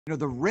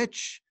The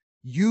rich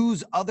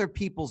use other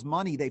people's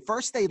money. They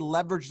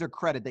leverage their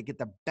credit. They get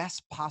the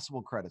best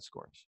possible credit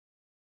scores.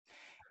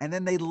 And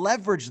then they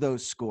leverage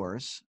those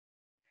scores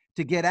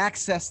to get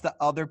access to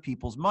other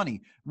people's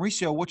money.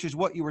 Mauricio, which is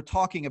what you were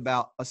talking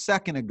about a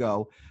second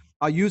ago.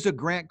 I'll use a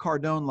Grant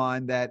Cardone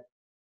line that,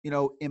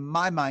 in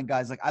my mind,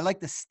 guys, like I like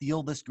to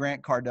steal this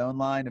Grant Cardone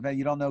line. If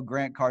you don't know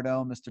Grant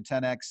Cardone, Mr.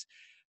 10X,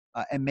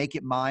 and make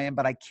it mine,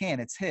 but I can't.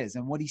 It's his.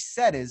 And what he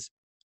said is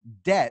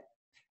debt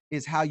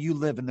is how you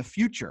live in the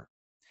future.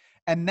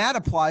 And that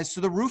applies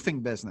to the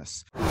roofing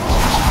business.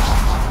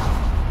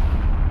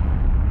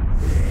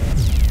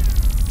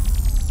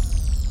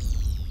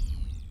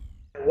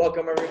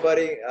 Welcome,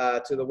 everybody,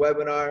 to the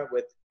webinar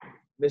with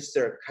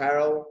Mr.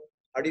 Carl.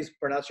 How do you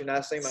pronounce your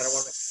last name? I don't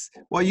want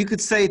to. Well, you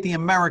could say it the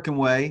American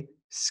way,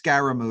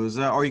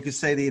 Scaramuzza, or you could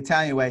say the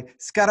Italian way,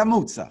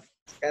 Scaramuzza.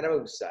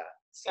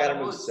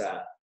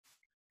 Scaramuzza.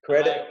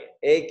 Credit,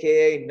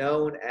 aka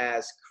known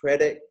as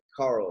Credit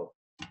Carl.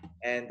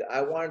 And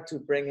I wanted to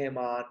bring him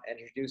on and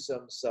introduce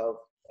himself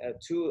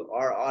to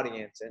our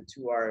audience and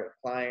to our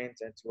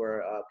clients and to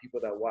our people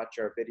that watch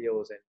our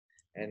videos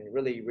and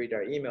really read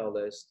our email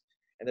list.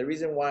 And the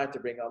reason why I wanted to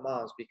bring him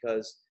on is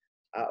because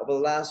over the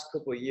last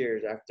couple of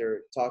years,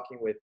 after talking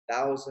with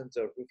thousands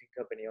of roofing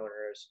company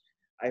owners,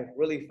 I've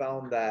really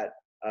found that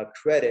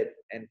credit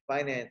and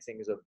financing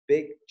is a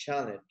big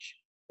challenge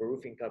for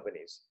roofing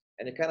companies.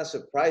 And it kind of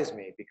surprised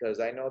me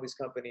because I know these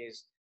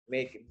companies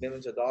make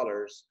millions of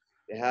dollars.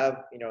 They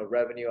have,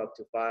 revenue up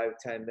to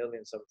 5-10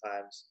 million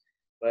sometimes,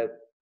 but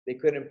they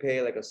couldn't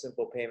pay like a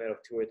simple payment of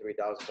 $2,000 or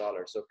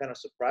 $3,000. So it kind of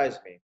surprised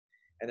me.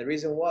 And the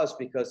reason was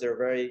because they're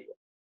very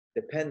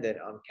dependent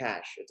on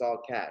cash. It's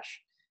all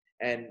cash.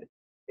 And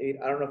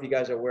I don't know if you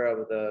guys are aware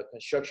of the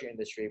construction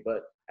industry,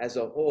 but as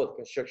a whole, the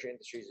construction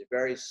industry is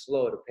very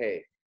slow to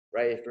pay,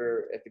 right?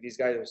 If these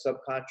guys are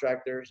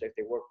subcontractors, if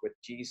they work with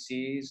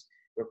GCs,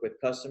 work with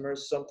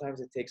customers,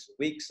 sometimes it takes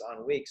weeks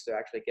on weeks to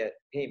actually get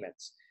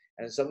payments.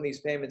 And some of these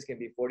payments can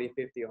be $40,000,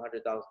 $50,000,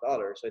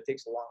 $100,000. So it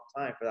takes a long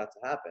time for that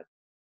to happen.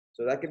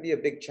 So that could be a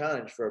big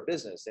challenge for a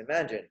business.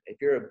 Imagine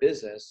if you're a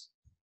business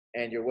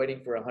and you're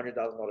waiting for a $100,000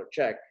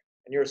 check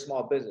and you're a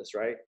small business,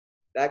 right?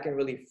 That can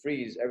really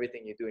freeze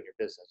everything you do in your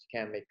business. You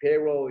can't make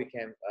payroll. You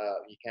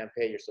can't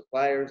pay your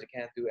suppliers. You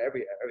can't do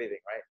everything,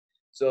 right?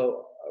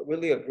 So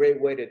really a great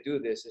way to do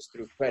this is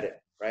through credit,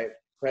 right?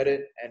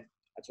 Credit, and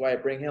that's why I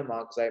bring him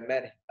on, because I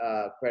met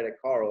Credit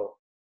Carl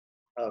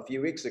a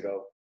few weeks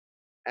ago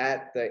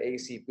at the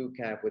AC boot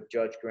camp with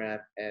Judge Graham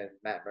and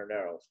Matt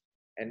Monero.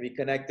 And we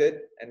connected,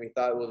 and we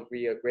thought it would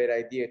be a great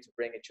idea to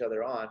bring each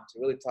other on to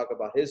really talk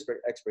about his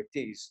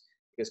expertise,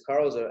 because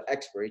Carl's an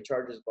expert. He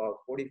charges about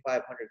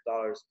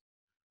 $4,500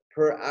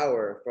 per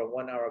hour for a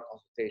 1-hour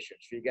consultation.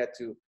 So you get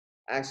to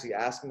actually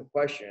ask him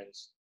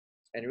questions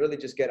and really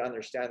just get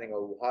understanding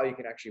of how you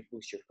can actually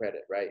boost your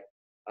credit, right?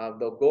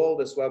 The goal of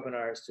this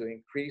webinar is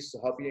to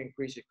help you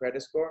increase your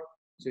credit score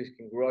so you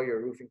can grow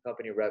your roofing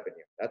company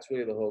revenue. That's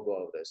really the whole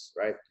goal of this,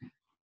 right?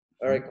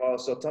 All right, Carl.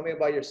 So tell me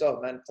about yourself,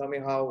 man. Tell me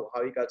how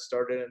you got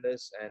started in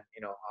this and,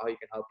 how you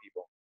can help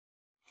people.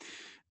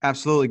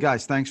 Absolutely,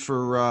 guys. Thanks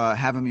for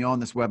having me on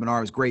this webinar.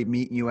 It was great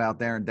meeting you out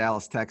there in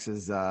Dallas,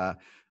 Texas.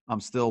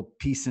 I'm still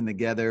piecing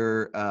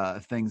together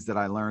things that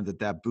I learned at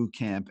that boot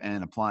camp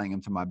and applying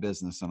them to my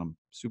business, and I'm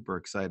super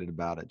excited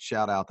about it.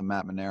 Shout out to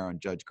Matt Monero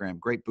and Judge Graham.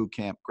 Great boot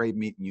camp. Great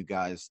meeting you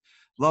guys.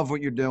 Love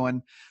what you're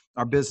doing.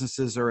 Our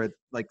businesses are at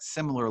like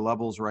similar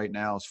levels right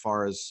now as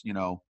far as,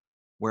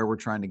 where we're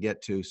trying to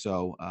get to.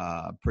 So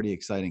pretty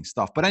exciting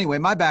stuff. But anyway,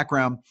 my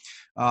background,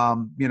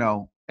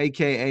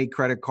 AKA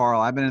Credit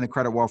Carl. I've been in the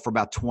credit world for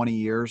about 20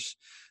 years.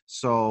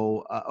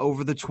 So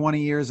over the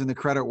 20 years in the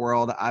credit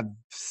world, I've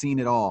seen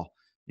it all.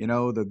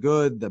 The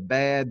good, the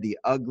bad, the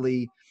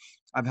ugly.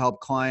 I've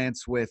helped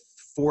clients with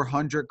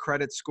 400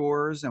 credit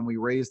scores, and we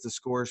raised the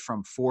scores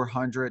from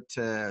 400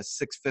 to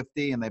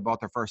 650, and they bought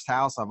their first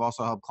house. I've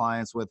also helped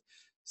clients with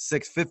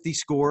 650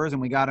 scores,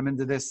 and we got them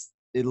into this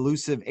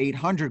elusive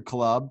 800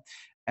 club,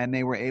 and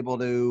they were able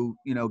to,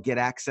 get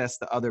access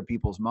to other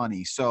people's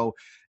money. So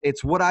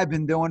it's what I've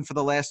been doing for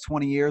the last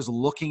 20 years,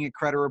 looking at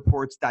credit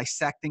reports,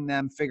 dissecting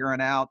them,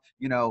 figuring out,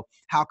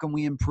 how can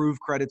we improve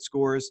credit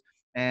scores.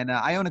 And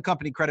I own a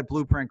company, Credit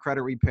Blueprint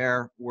Credit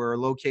Repair. We're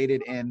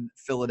located in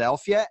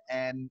Philadelphia,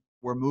 and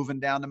we're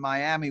moving down to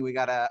Miami. We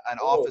got an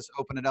office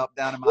opening up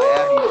down in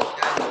Miami.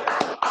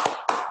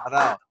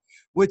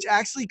 Which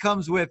actually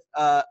comes with,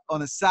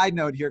 on a side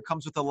note here,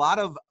 comes with a lot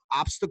of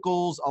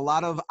obstacles, a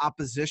lot of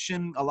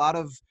opposition, a lot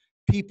of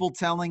people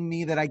telling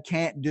me that I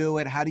can't do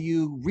it. How do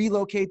you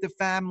relocate the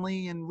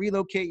family and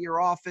relocate your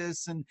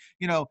office? And,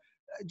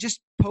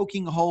 just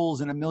poking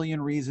holes in a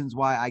million reasons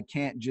why I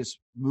can't just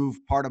move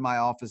part of my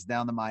office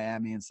down to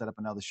Miami and set up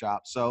another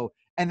shop. So,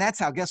 and that's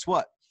how, guess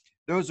what?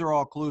 Those are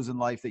all clues in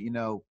life that,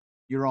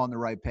 you're on the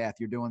right path.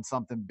 You're doing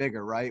something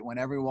bigger, right? When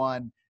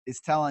everyone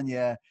is telling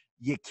you,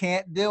 you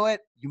can't do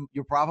it,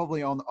 you're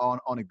probably on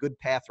a good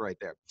path right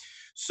there.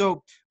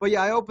 So, but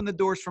yeah, I opened the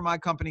doors for my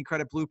company,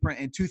 Credit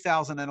Blueprint, in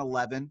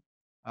 2011.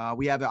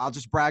 I'll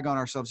just brag on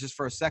ourselves just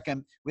for a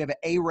second. We have an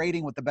A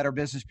rating with the Better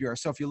Business Bureau.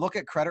 So if you look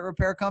at credit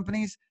repair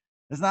companies,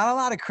 there's not a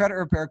lot of credit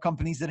repair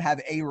companies that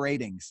have A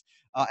ratings.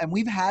 And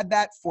we've had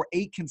that for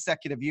 8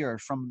 consecutive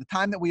years. From the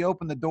time that we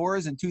opened the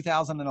doors in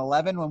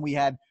 2011, when we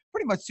had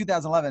pretty much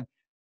 2011,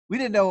 we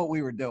didn't know what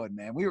we were doing,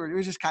 man. We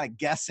were just kind of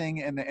guessing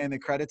in the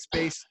credit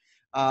space.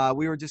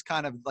 We were just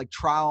kind of like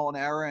trial and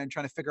error and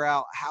trying to figure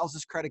out how's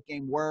this credit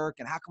game work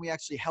and how can we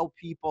actually help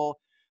people.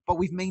 But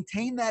we've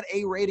maintained that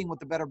A rating with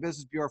the Better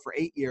Business Bureau for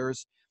 8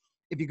 years.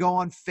 If you go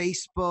on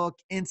Facebook,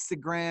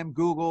 Instagram,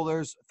 Google,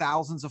 there's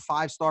thousands of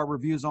 5-star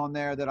reviews on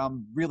there that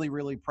I'm really,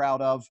 really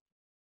proud of.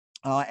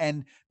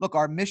 And look,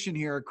 our mission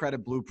here at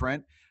Credit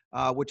Blueprint,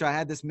 which I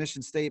had this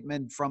mission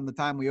statement from the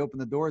time we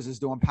opened the doors, is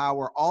to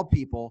empower all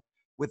people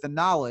with the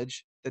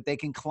knowledge that they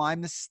can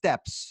climb the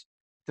steps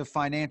to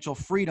financial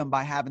freedom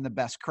by having the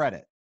best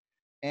credit.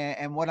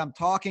 And what I'm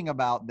talking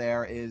about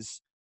there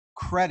is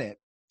credit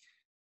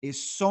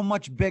is so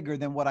much bigger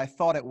than what I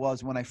thought it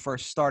was when I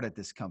first started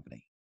this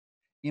company.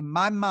 In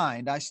my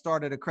mind, I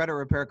started a credit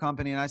repair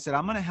company and I said,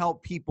 I'm going to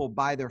help people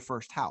buy their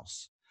first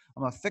house.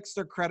 I'm going to fix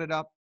their credit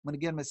up. I'm going to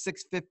give them a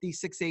 650,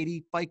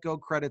 680 FICO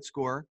credit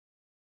score.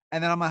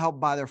 And then I'm going to help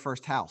buy their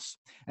first house.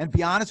 And to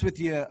be honest with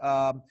you,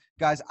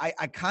 guys,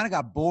 I kind of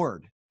got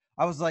bored.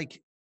 I was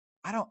like,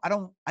 I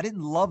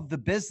didn't love the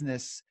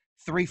business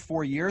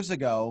 3-4 years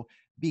ago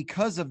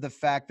because of the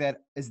fact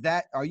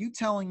that, are you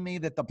telling me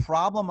that the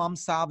problem I'm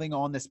solving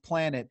on this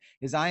planet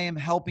is I am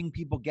helping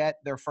people get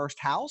their first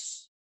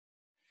house?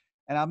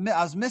 And I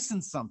was missing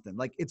something.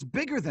 Like, it's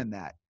bigger than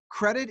that.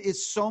 Credit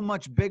is so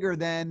much bigger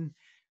than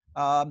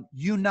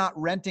you not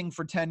renting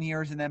for 10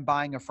 years and then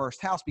buying a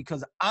first house.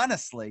 Because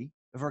honestly,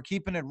 if we're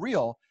keeping it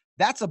real,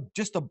 that's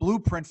just a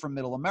blueprint for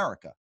middle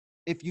America.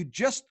 If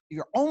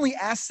your only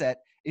asset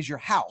is your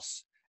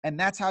house, and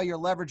that's how you're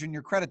leveraging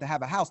your credit to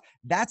have a house,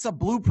 that's a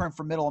blueprint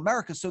for middle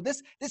America. So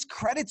this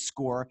credit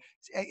score,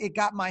 it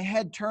got my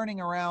head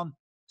turning around.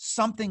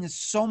 Something is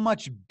so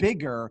much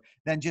bigger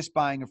than just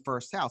buying a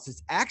first house.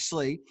 It's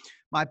actually,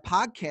 my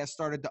podcast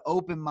started to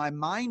open my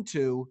mind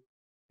to,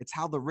 it's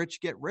how the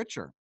rich get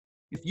richer.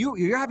 If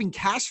you're having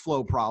cash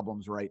flow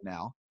problems right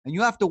now, and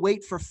you have to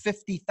wait for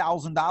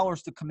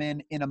 $50,000 to come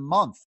in a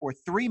month or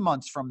 3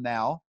 months from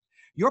now,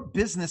 your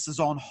business is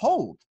on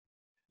hold.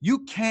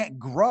 You can't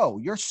grow.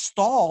 You're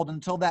stalled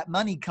until that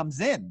money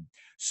comes in.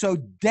 So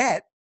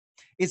debt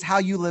is how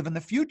you live in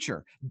the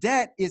future.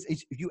 Debt is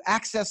if you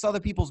access other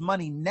people's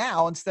money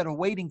now instead of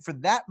waiting for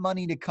that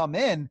money to come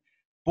in,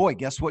 boy,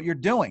 guess what you're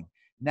doing?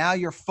 Now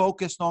you're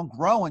focused on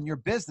growing your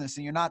business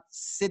and you're not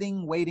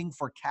sitting waiting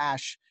for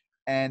cash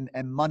and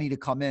money to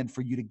come in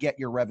for you to get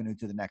your revenue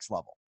to the next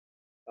level.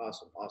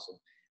 Awesome.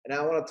 And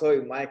I want to tell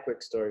you my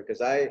quick story,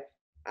 because I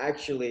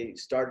actually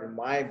started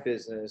my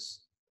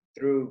business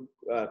through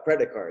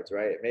credit cards,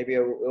 right? Maybe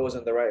it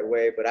wasn't the right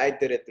way, but I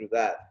did it through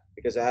that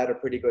because I had a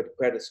pretty good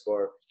credit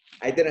score.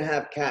 I didn't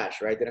have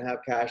cash, right?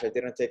 I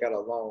didn't take out a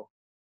loan.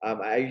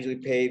 I usually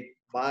paid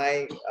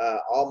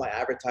all my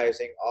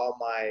advertising, all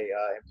my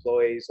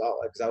employees,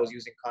 because I was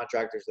using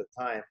contractors at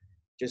the time,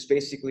 just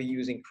basically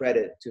using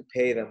credit to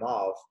pay them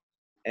off.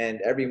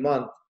 And every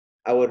month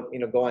I would,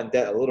 go in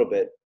debt a little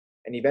bit.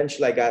 And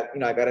eventually I got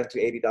into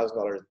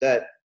 $80,000 in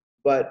debt,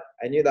 but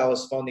I knew that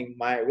was funding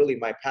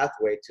my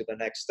pathway to the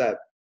next step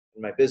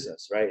in my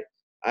business, right?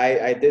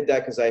 I did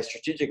that because I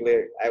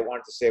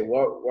wanted to say,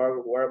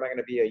 where am I going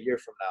to be a year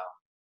from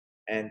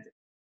now? And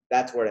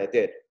that's what I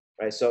did,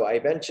 right? So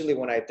eventually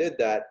when I did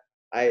that,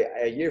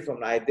 a year from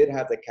now, I did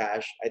have the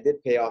cash. I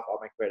did pay off all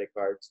my credit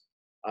cards.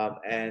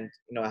 And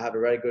I have a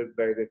very good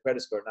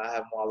credit score. Now I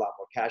have a lot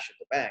more cash in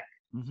the bank.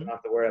 Mm-hmm. So I don't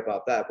have to worry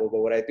about that. But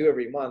what I do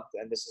every month,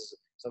 and this is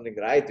something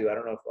that I do, I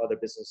don't know if other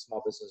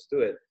small businesses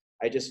do it,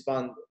 I just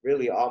fund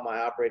really all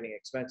my operating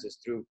expenses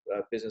through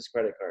business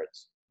credit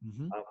cards.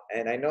 Mm-hmm.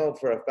 And I know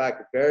for a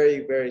fact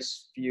very, very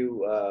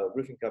few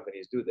roofing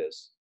companies do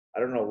this. I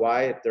don't know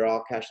why. They're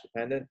all cash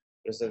dependent.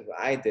 But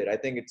I did. I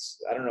think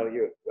I don't know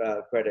your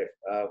credit,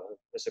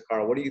 Mr.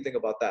 Carl. What do you think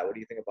about that? What do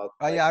you think about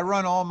that? Yeah, I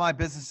run all my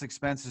business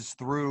expenses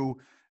through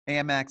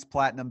Amex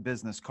Platinum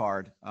Business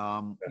Card,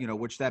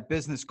 which that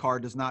business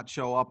card does not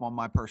show up on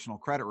my personal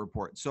credit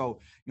report. So,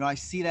 I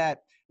see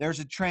that there's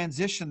a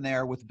transition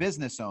there with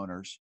business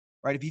owners,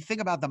 right? If you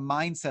think about the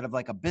mindset of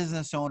like a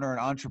business owner, an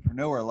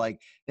entrepreneur,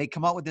 like they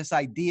come up with this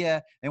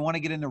idea, they want to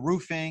get into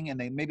roofing and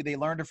maybe they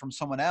learned it from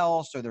someone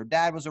else or their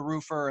dad was a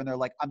roofer and they're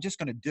like, I'm just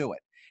going to do it.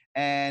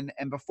 And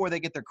before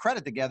they get their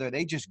credit together,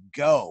 they just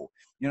go,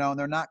 and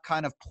they're not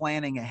kind of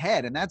planning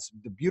ahead. And that's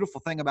the beautiful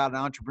thing about an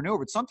entrepreneur.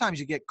 But sometimes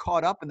you get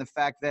caught up in the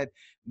fact that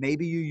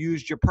maybe you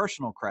used your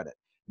personal credit.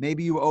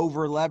 Maybe you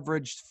over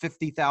leveraged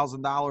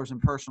 $50,000 in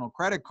personal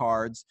credit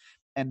cards.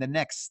 And the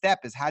next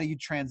step is, how do you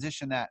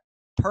transition that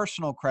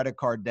personal credit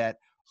card debt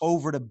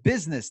over to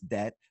business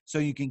debt so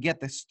you can get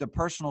the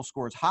personal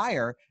scores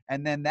higher,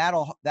 and then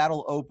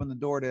that'll open the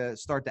door to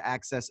start to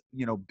access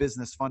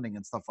business funding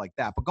and stuff like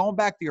that. But going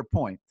back to your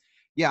point,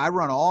 yeah, I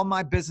run all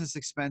my business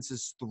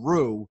expenses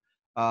through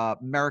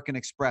American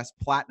Express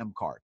Platinum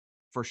card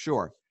for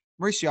sure.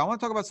 Mauricio, I want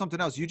to talk about something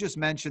else. You just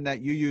mentioned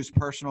that you use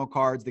personal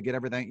cards to get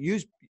everything. No,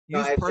 Use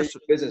I use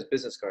personal.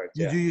 business cards.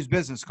 You Yeah. do use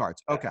business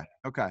cards. Yeah. Okay.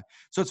 Okay.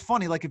 So it's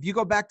funny. Like if you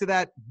go back to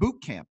that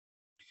boot camp,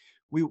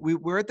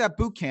 we're at that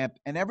boot camp,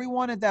 and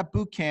everyone at that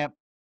boot camp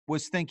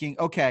was thinking,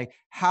 okay,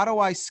 how do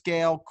I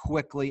scale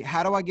quickly?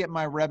 How do I get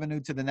my revenue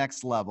to the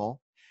next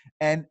level?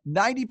 And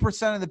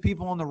 90% of the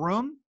people in the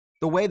room,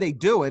 the way they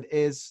do it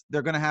is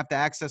they're going to have to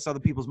access other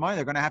people's money.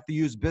 They're going to have to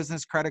use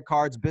business credit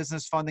cards,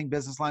 business funding,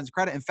 business lines of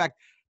credit. In fact,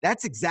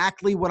 that's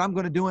exactly what I'm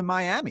going to do in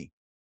Miami.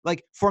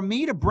 Like for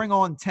me to bring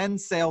on 10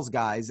 sales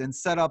guys and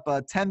set up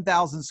a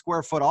 10,000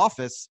 square foot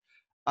office,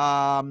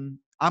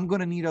 I'm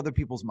going to need other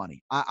people's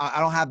money. I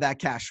don't have that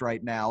cash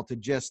right now to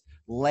just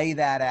lay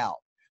that out.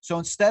 So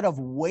instead of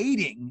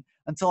waiting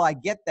until I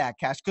get that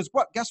cash, because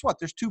guess what?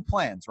 There's two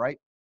plans, right?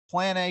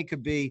 Plan A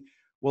could be,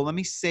 well, let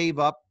me save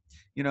up,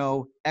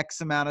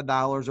 X amount of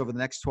dollars over the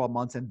next 12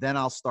 months, and then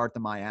I'll start the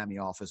Miami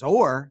office.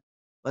 Or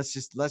let's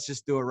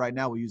just do it right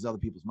now. We'll use other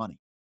people's money.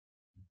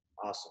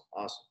 Awesome.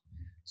 Awesome.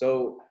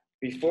 So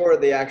before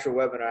the actual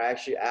webinar, I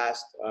actually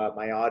asked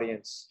my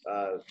audience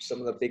some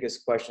of the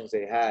biggest questions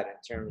they had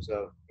in terms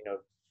of,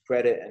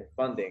 credit and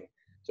funding.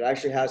 So I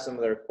actually have some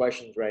of their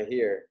questions right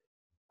here.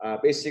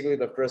 Basically,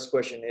 the first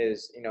question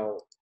is,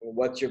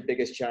 what's your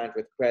biggest challenge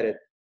with credit?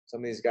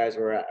 Some of these guys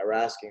were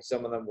asking.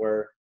 Some of them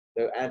were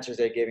the answers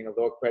they're giving: a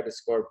low credit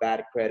score,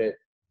 bad credit.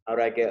 How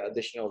do I get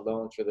additional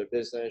loans for their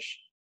business?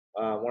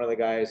 One of the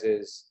guys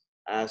is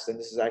asked, and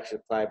this is actually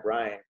Clyde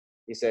Bryan.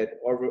 He said,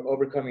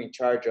 overcoming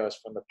charge-offs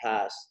from the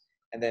past,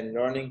 and then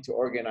learning to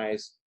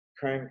organize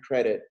current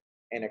credit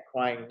and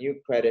acquiring new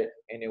credit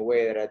in a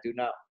way that I do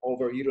not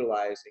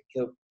overutilize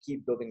and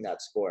keep building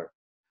that score.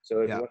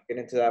 So if you want to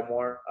get into that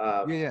more.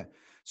 Yeah.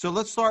 So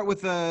let's start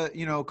with a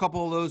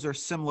couple of those are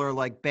similar,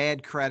 like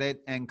bad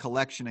credit and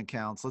collection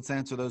accounts. Let's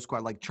answer those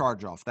quite like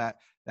charge-off. That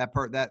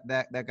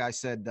guy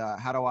said,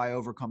 how do I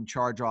overcome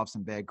charge-offs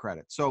and bad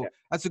credit? So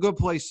that's a good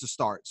place to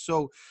start.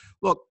 So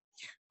look,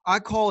 I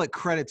call it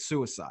credit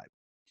suicide.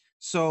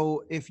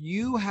 So if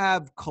you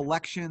have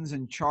collections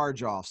and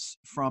charge-offs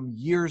from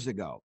years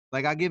ago,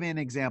 like I'll give you an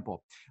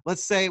example.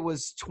 Let's say it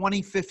was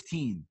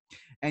 2015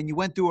 and you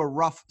went through a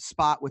rough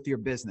spot with your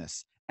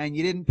business and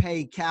you didn't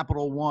pay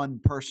Capital One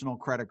personal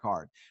credit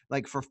card,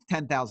 like for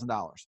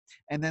 $10,000.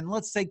 And then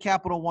let's say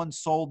Capital One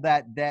sold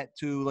that debt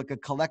to like a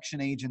collection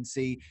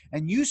agency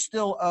and you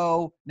still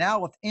owe, now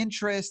with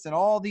interest and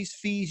all these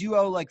fees, you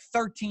owe like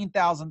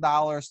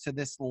 $13,000 to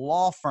this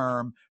law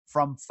firm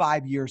from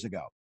 5 years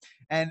ago.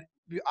 And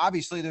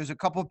obviously there's a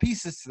couple of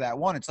pieces to that.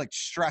 One, it's like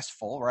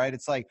stressful, right?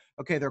 It's like,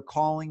 okay, they're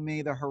calling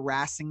me, they're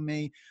harassing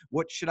me.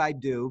 What should I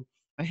do?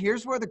 And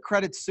here's where the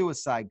credit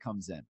suicide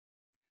comes in.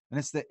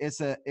 And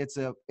it's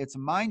a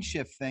mind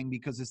shift thing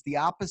because it's the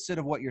opposite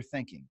of what you're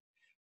thinking.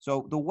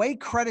 So the way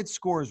credit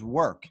scores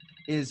work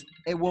is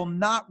it will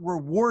not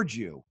reward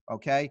you,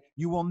 okay?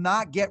 You will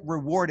not get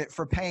rewarded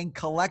for paying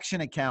collection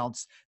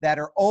accounts that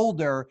are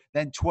older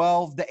than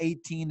 12 to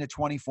 18 to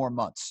 24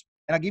 months.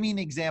 And I'll give you an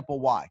example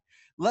why.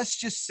 Let's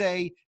just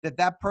say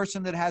that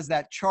person that has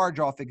that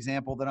charge-off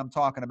example that I'm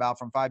talking about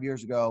from 5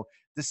 years ago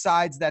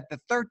decides that the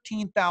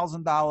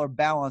 $13,000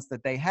 balance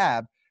that they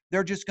have,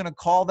 they're just going to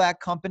call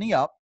that company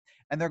up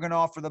and they're going to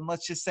offer them,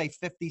 let's just say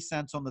 50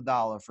 cents on the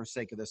dollar for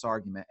sake of this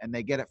argument. And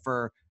they get it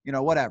for,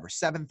 whatever,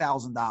 $7,000,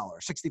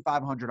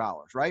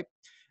 $6,500, right?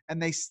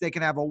 And they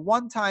can have a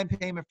one-time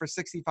payment for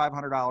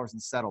 $6,500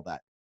 and settle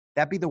that.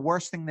 That'd be the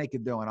worst thing they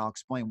could do. And I'll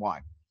explain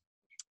why.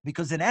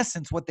 Because in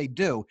essence, what they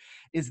do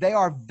is they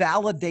are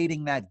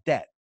validating that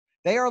debt.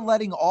 They are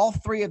letting all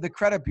three of the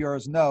credit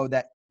bureaus know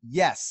that,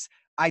 yes,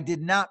 I did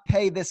not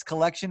pay this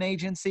collection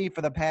agency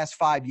for the past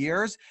 5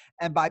 years.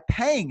 And by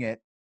paying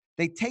it,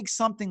 they take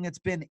something that's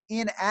been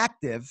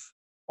inactive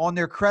on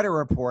their credit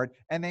report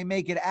and they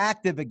make it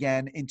active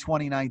again in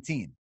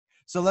 2019.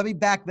 So let me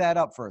back that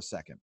up for a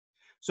second.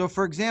 So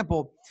for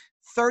example,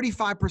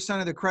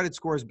 35% of the credit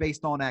score is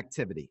based on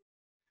activity.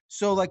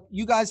 So like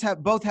you guys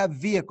both have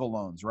vehicle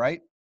loans, right?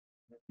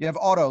 You have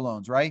auto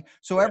loans, right?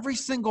 So every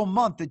single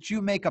month that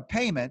you make a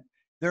payment,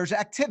 there's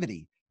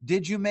activity.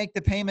 Did you make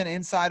the payment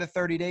inside of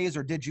 30 days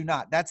or did you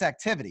not? That's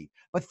activity.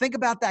 But think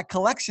about that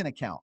collection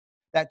account,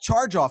 that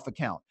charge-off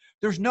account.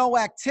 There's no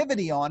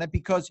activity on it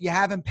because you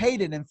haven't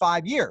paid it in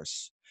 5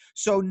 years.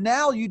 So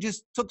now you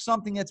just took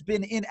something that's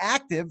been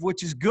inactive,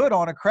 which is good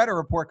on a credit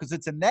report because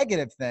it's a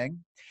negative thing.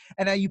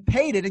 And now you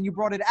paid it and you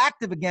brought it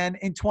active again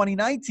in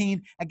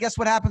 2019. And guess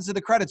what happens to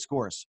the credit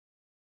scores?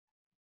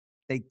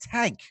 They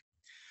tank.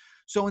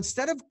 So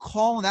instead of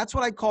calling, that's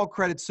what I call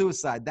credit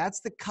suicide. That's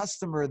the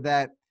customer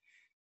that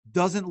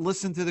doesn't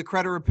listen to the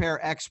credit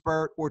repair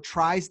expert or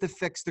tries to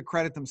fix the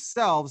credit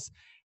themselves,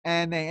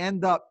 and they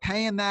end up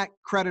paying that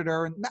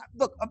creditor. And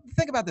look,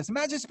 think about this.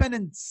 Imagine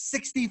spending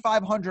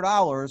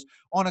 $6,500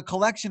 on a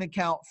collection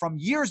account from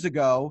years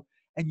ago,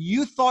 and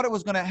you thought it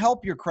was going to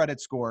help your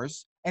credit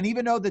scores. And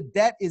even though the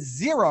debt is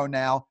zero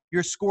now,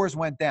 your scores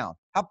went down.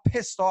 How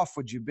pissed off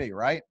would you be,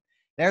 right?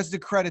 There's the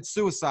credit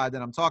suicide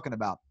that I'm talking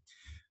about.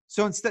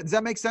 So instead, does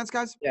that make sense,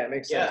 guys? Yeah, it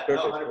makes sense. Yeah,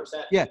 Perfect.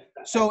 100%. Yeah.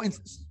 So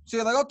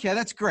you're like, okay,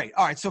 that's great.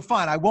 All right, so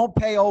fine. I won't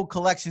pay old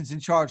collections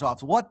and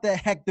charge-offs. What the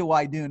heck do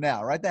I do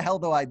now, right? The hell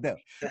do I do?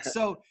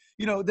 So,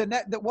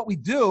 what we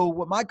do,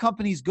 what my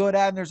company's good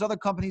at, and there's other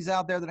companies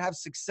out there that have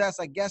success,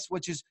 I guess,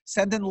 which is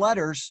sending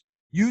letters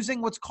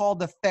using what's called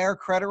the Fair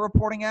Credit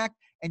Reporting Act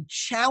and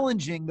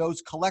challenging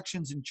those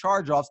collections and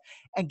charge-offs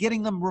and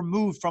getting them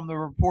removed from the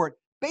report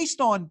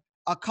based on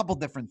a couple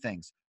different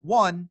things.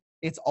 One,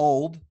 it's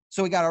old.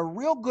 So we got a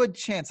real good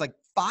chance, like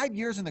 5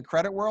 years in the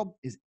credit world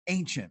is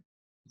ancient.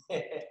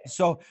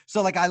 So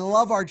like I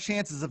love our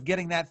chances of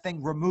getting that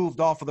thing removed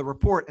off of the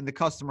report and the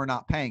customer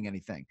not paying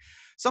anything.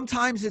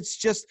 Sometimes it's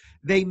just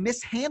they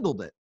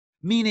mishandled it,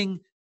 meaning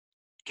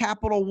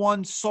Capital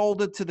One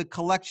sold it to the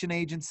collection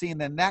agency,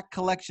 and then that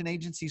collection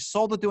agency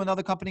sold it to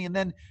another company, and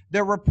then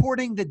they're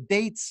reporting the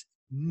dates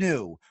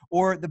new,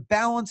 or the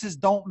balances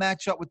don't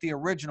match up with the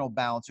original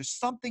balance, or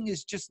something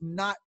is just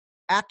not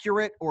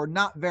accurate or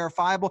not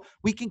verifiable.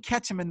 We can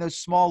catch them in those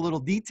small little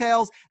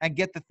details and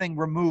get the thing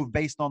removed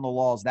based on the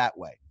laws that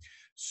way.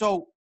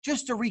 So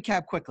just to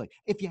recap quickly,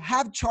 if you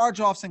have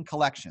charge-offs and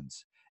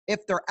collections,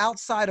 if they're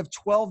outside of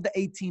 12 to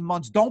 18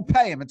 months, don't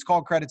pay them. It's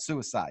called credit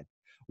suicide.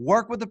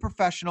 Work with a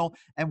professional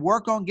and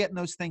work on getting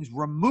those things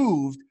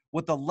removed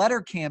with the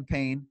letter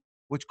campaign,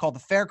 which is called the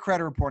Fair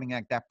Credit Reporting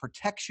Act, that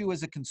protects you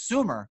as a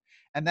consumer.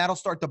 And that'll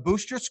start to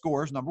boost your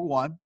scores, number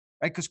one,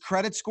 right? Because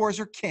credit scores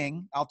are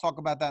king. I'll talk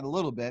about that in a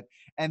little bit.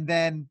 And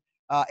then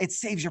it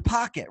saves your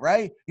pocket,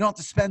 right? You don't have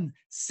to spend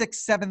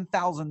 $6,000,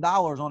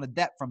 $7,000 on a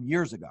debt from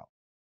years ago.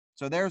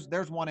 So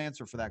there's one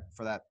answer for that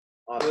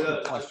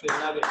Awesome. question.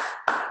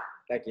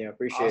 Thank you. I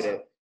appreciate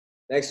it.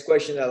 Next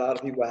question that a lot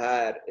of people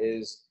had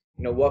is,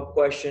 what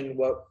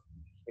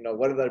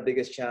are the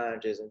biggest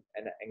challenges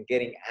in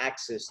getting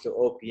access to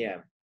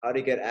OPM? How do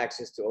you get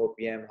access to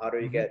OPM? How do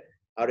you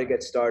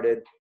get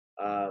started?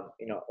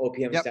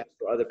 OPM stands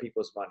for other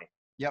people's money.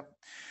 Yep.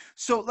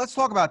 So let's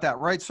talk about that,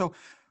 right? So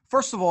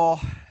first of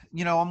all,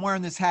 I'm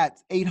wearing this hat,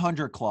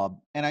 800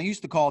 Club, and I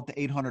used to call it the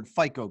 800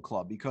 FICO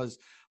Club because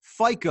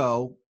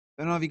FICO,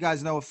 I don't know if you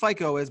guys know what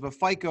FICO is, but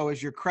FICO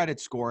is your credit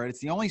score. It's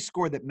the only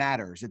score that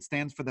matters. It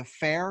stands for the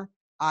Fair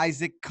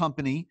Isaac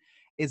Company.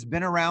 It's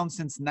been around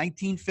since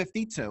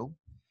 1952.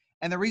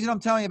 And the reason I'm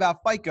telling you about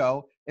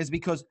FICO is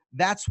because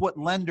that's what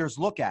lenders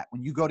look at.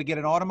 When you go to get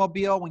an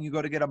automobile, when you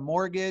go to get a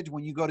mortgage,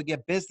 when you go to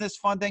get business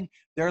funding,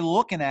 they're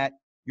looking at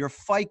your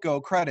FICO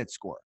credit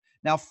score.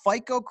 Now,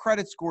 FICO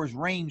credit scores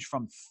range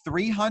from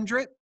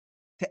 300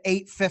 to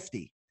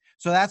 850.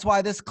 So that's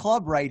why this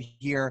club right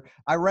here,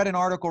 I read an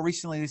article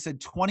recently that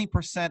said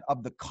 20%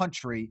 of the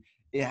country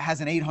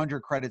has an 800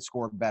 credit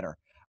score better.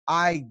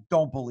 I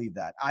don't believe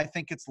that. I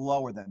think it's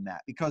lower than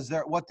that because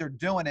what they're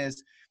doing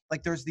is,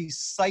 like, there's these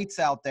sites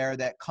out there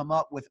that come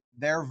up with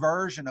their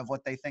version of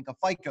what they think a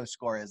FICO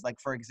score is. Like,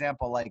 for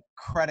example, like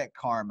Credit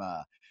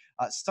Karma,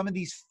 some of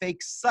these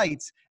fake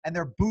sites, and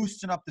they're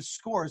boosting up the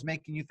scores,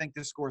 making you think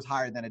the score is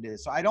higher than it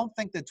is. So I don't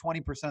think that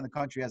 20% of the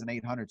country has an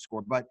 800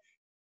 score. But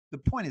the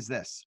point is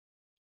this.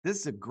 This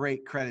is a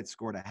great credit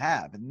score to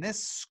have. And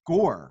this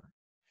score,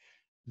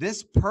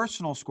 this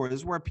personal score, this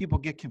is where people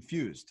get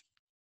confused.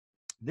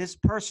 This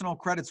personal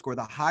credit score,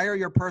 the higher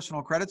your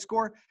personal credit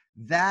score,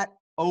 that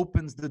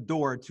opens the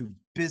door to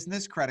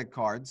business credit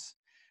cards,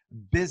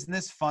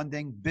 business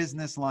funding,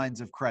 business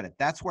lines of credit.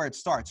 That's where it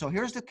starts. So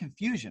here's the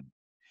confusion.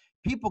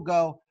 People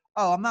go,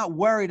 oh, I'm not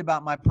worried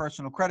about my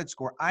personal credit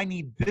score. I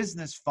need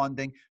business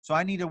funding, so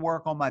I need to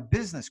work on my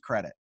business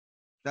credit.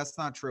 That's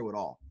not true at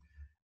all.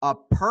 A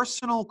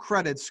personal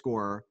credit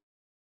score,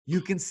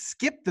 you can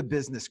skip the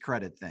business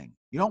credit thing.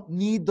 You don't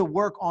need to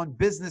work on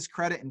business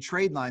credit and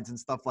trade lines and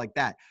stuff like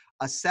that.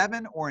 A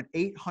 7 or an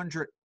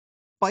 800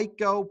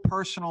 FICO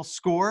personal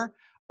score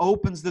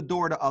opens the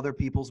door to other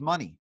people's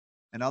money.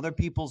 And other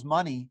people's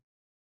money,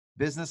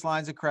 business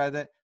lines of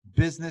credit,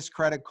 business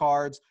credit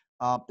cards,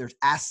 there's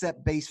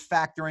asset-based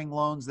factoring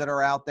loans that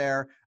are out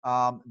there.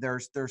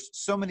 There's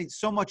so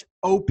much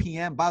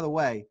OPM. By the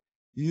way,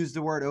 you use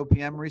the word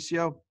OPM,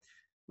 Mauricio.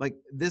 Like,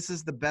 this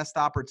is the best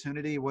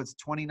opportunity. What's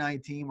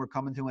 2019? We're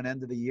coming to an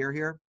end of the year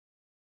here.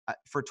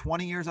 For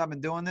 20 years I've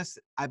been doing this.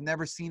 I've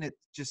never seen it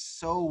just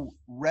so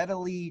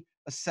readily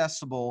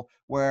accessible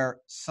where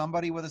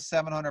somebody with a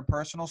 700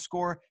 personal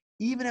score,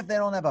 even if they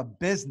don't have a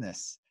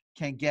business,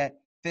 can get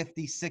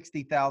 $50,000,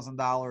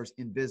 $60,000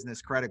 in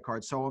business credit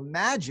cards. So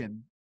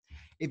imagine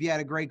if you had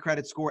a great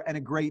credit score and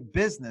a great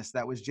business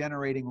that was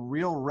generating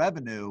real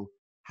revenue,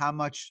 how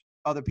much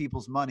other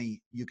people's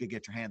money you could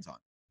get your hands on.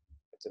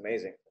 It's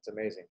amazing. It's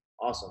amazing.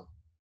 Awesome.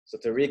 So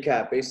to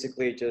recap,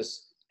 basically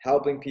just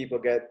helping people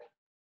get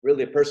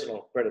really a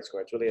personal credit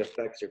score. It really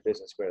affects your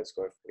business credit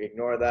score. If you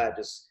ignore that,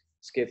 just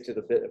skip to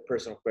the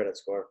personal credit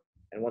score.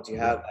 And once you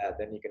have that,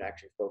 then you can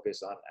actually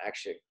focus on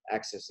actually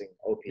accessing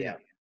OPM. Yeah.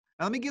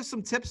 Now let me give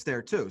some tips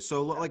there too.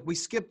 So like we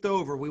skipped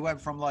over, we went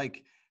from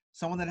like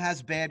someone that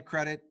has bad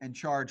credit and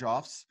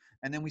charge-offs,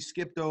 and then we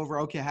skipped over,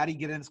 okay, how do you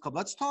get in this club?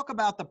 Let's talk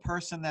about the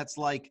person that's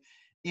like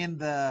in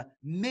the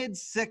mid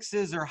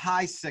sixes or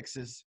high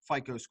sixes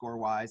FICO score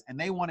wise, and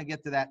they want to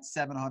get to that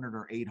 700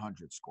 or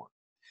 800 score.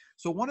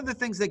 So one of the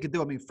things they could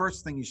do, I mean,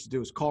 first thing you should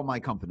do is call my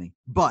company.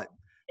 But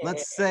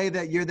let's say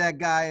that you're that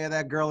guy or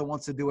that girl who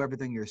wants to do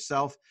everything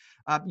yourself.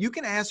 You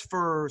can ask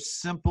for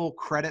simple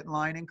credit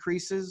line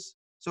increases.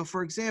 So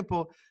for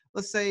example,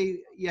 let's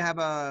say you have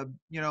a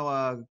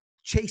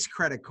Chase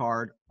credit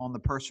card on the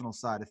personal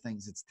side of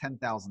things. It's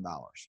 $10,000.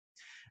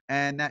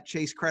 And that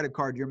Chase credit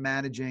card you're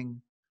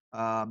managing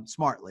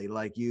smartly.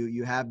 Like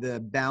you have the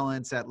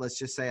balance at, let's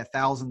just say,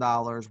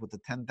 $1,000 with a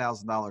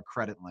 $10,000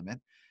 credit limit.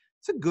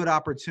 It's a good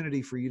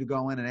opportunity for you to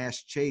go in and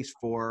ask Chase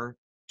for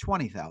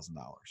 $20,000.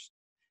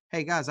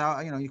 Hey guys,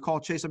 you call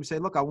Chase up and say,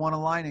 look, I want a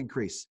line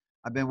increase.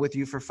 I've been with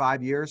you for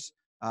 5 years.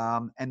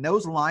 And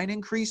those line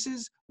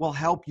increases will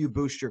help you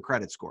boost your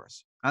credit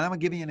scores. And I'm gonna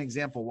give you an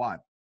example why.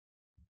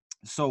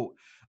 So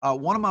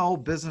one of my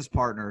old business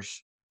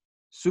partners,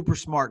 super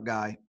smart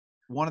guy,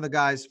 one of the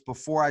guys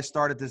before I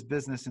started this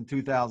business in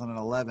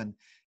 2011,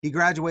 he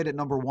graduated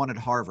 #1 at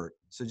Harvard.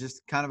 So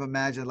just kind of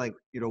imagine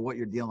what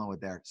you're dealing with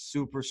there.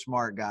 Super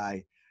smart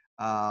guy,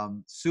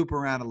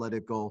 super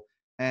analytical.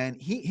 And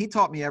he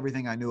taught me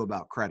everything I knew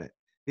about credit.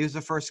 He was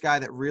the first guy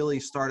that really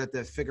started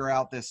to figure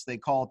out this, they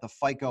call it the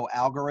FICO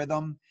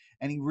algorithm.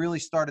 And he really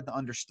started to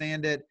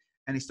understand it.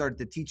 And he started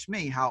to teach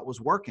me how it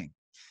was working.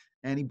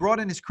 And he brought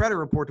in his credit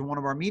report to one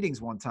of our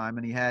meetings one time,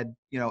 and he had,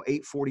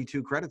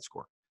 842 credit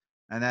score.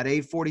 And that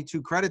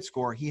 842 credit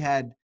score,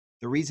 the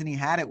reason he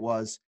had it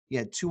was he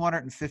had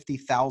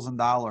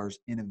 $250,000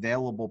 in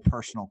available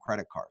personal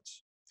credit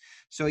cards.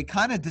 So he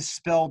kind of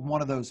dispelled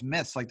one of those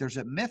myths. Like there's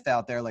a myth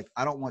out there, like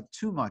I don't want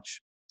too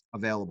much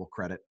available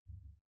credit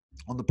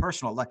on the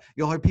personal. Like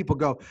you'll hear people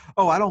go,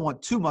 oh, I don't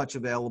want too much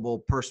available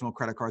personal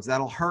credit cards.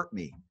 That'll hurt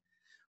me.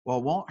 Well,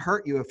 it won't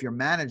hurt you if you're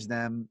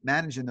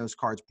managing those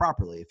cards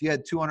properly. If you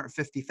had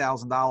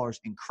 $250,000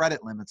 in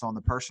credit limits on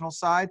the personal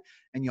side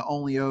and you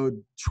only owed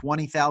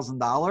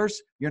 $20,000,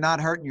 you're not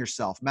hurting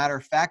yourself. Matter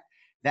of fact,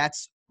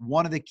 that's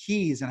one of the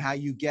keys in how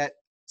you get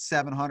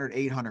 700,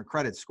 800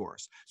 credit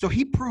scores. So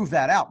he proved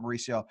that out,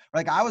 Mauricio.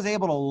 Like I was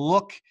able to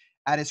look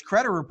at his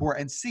credit report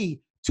and see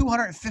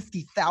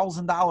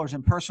 $250,000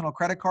 in personal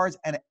credit cards,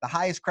 and the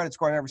highest credit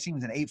score I've ever seen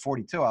was an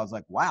 842. I was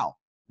like, wow,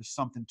 there's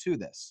something to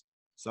this.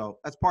 So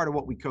that's part of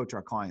what we coach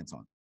our clients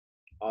on.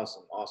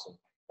 Awesome.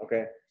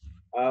 Okay.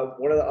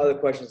 One of the other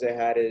questions I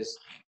had is,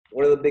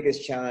 what are the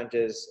biggest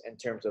challenges in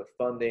terms of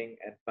funding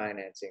and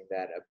financing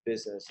that a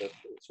business,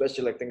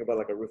 especially think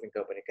about a roofing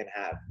company, can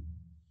have?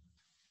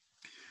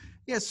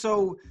 Yeah.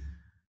 So,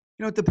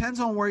 it depends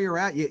on where you're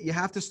at. You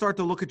have to start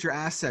to look at your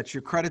assets.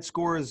 Your credit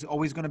score is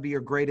always going to be your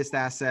greatest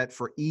asset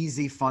for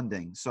easy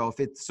funding. So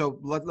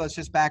let's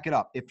just back it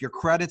up. If your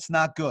credit's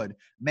not good,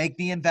 make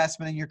the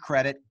investment in your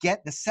credit.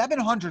 Get the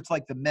 700's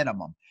like the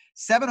minimum.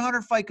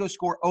 700 FICO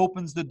score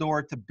opens the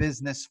door to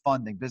business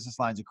funding, business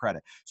lines of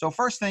credit. So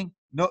first thing,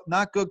 no,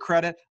 not good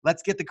credit.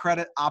 Let's get the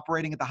credit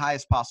operating at the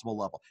highest possible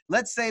level.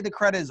 Let's say the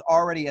credit is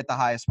already at the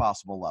highest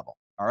possible level.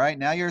 All right.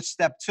 Now you're at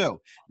step 2.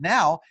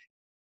 Now,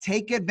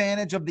 take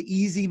advantage of the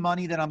easy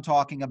money that I'm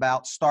talking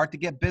about. Start to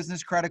get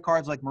business credit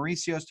cards like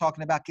Mauricio is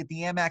talking about. Get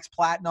the Amex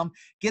Platinum.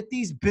 Get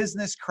these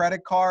business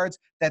credit cards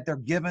that they're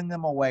giving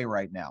them away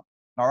right now.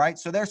 All right.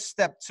 So there's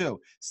step 2.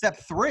 Step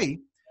 3,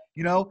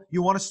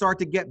 you want to start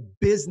to get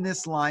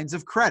business lines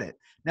of credit.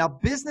 Now,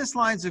 business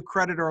lines of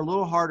credit are a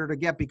little harder to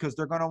get because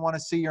they're going to want to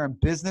see you're in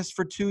business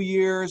for 2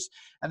 years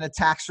and the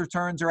tax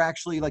returns are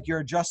actually your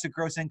adjusted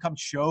gross income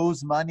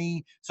shows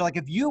money. So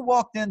if you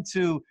walked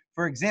into,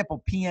 for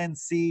example,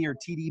 PNC or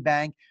TD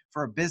Bank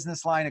for a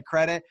business line of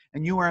credit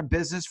and you were in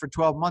business for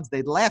 12 months,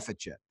 they'd laugh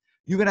at you.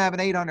 You're going to have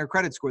an 800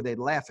 credit score, they'd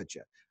laugh at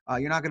you.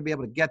 You're not going to be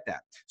able to get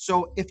that.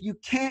 So if you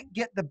can't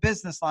get the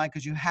business line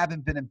because you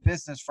haven't been in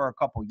business for a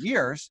couple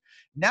years,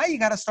 now you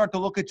got to start to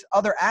look at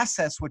other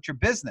assets with your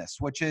business,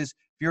 which is if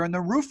you're in the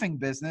roofing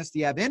business, do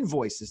you have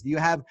invoices? Do you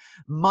have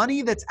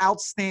money that's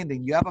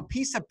outstanding? You have a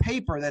piece of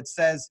paper that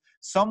says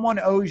someone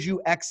owes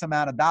you X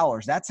amount of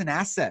dollars. That's an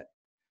asset.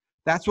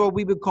 That's what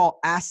we would call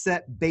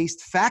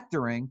asset-based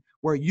factoring,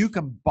 where you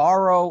can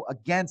borrow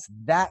against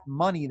that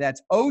money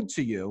that's owed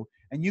to you,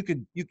 and you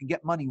can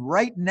get money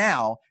right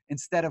now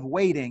instead of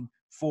waiting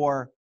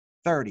for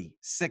 30,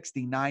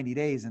 60, 90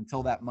 days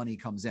until that money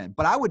comes in.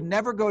 But I would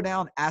never go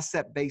down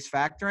asset-based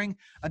factoring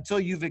until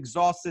you've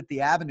exhausted the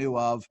avenue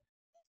of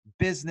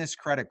business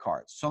credit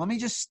cards. So let me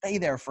just stay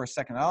there for a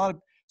second.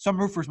 Some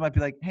roofers might be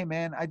like, hey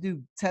man, I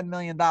do $10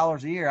 million a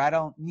year. I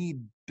don't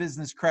need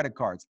business credit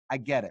cards. I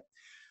get it.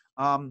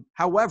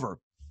 However,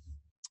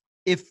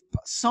 if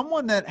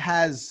someone that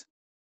has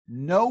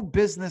no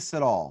business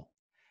at all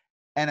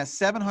and a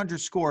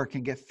 700 score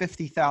can get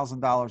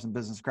 $50,000 in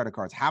business credit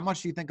cards, how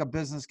much do you think a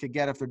business could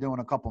get if they're doing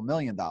a couple $1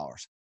 million?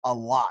 A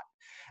lot.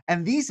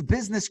 And these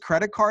business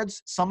credit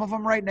cards, some of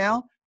them right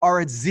now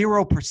are at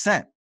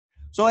 0%.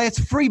 So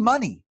it's free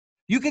money.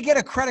 You could get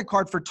a credit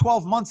card for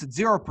 12 months at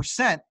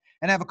 0%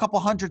 and have a couple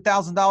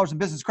 $100,000 in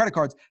business credit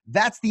cards.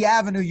 That's the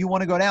avenue you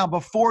want to go down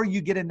before you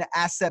get into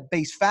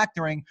asset-based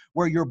factoring,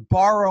 where you're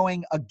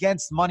borrowing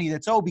against money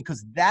that's owed,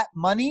 because that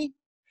money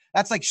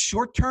That's like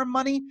short-term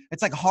money.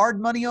 It's like hard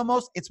money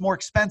almost. It's more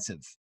expensive.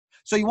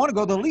 So you want to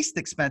go the least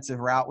expensive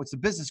route, which the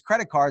business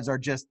credit cards are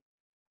just,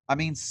 I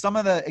mean, some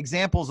of the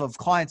examples of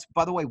clients,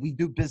 by the way, we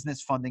do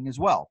business funding as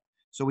well.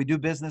 So we do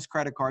business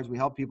credit cards. We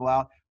help people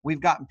out. We've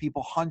gotten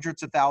people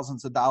hundreds of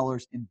thousands of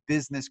dollars in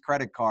business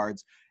credit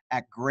cards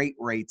at great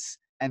rates.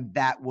 And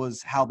that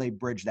was how they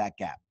bridged that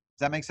gap.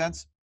 Does that make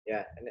sense?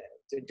 Yeah,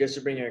 and just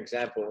to bring you an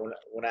example,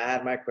 when I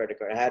had my credit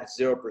card, I had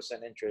 0%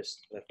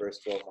 interest in the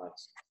first 12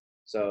 months.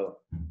 So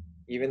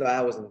even though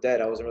I was in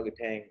debt, I wasn't really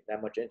paying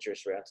that much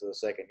interest rate until the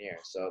second year.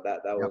 So that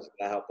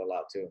helped a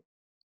lot too.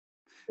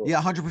 Cool.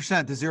 Yeah,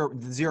 100%, the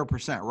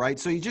 0%, right?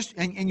 So you just,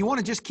 and you want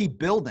to just keep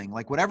building,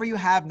 like whatever you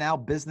have now,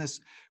 business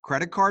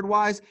credit card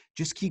wise,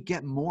 just keep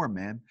getting more,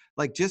 man.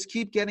 Like just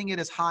keep getting it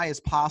as high as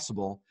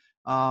possible.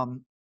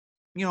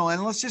 You know,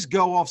 and let's just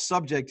go off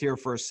subject here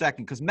for a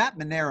second, because Matt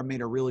Manera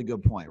made a really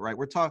good point, right?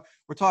 We're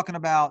talking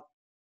about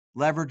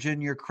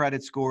leveraging your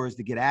credit scores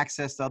to get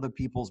access to other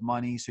people's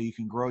money so you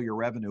can grow your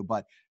revenue,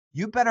 but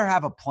you better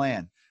have a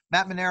plan.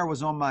 Matt Manera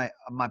was on my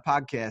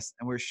podcast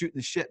and we were shooting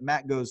the shit.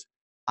 Matt goes,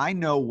 I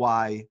know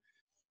why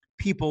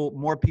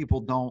more people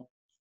don't,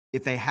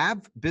 if they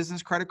have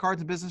business credit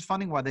cards and business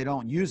funding, why they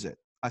don't use it.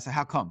 I said,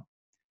 how come?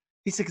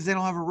 He said, because they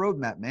don't have a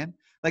roadmap, man.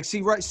 Like,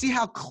 see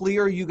how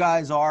clear you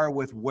guys are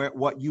with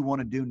what you want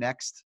to do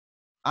next.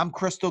 I'm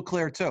crystal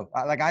clear too.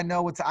 I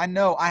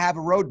know I have a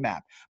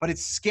roadmap, but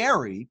it's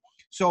scary.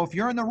 So if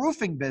you're in the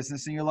roofing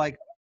business and you're like,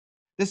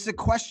 this is a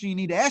question you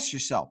need to ask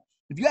yourself.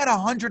 If you had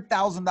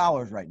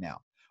 $100,000 right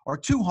now, or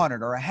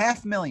 200, or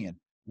 $500,000,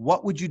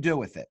 what would you do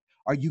with it?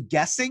 Are you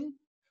guessing?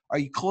 Are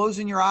you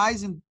closing your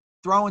eyes and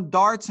throwing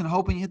darts and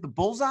hoping you hit the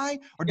bullseye?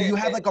 Or do you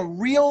have like a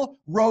real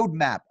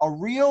roadmap, a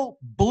real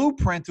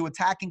blueprint to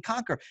attack and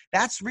conquer?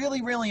 That's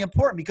really, really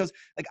important, because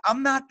like,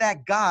 I'm not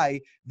that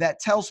guy that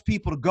tells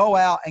people to go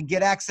out and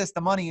get access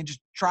to money and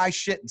just try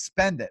shit and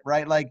spend it,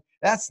 right? Like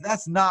that's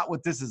not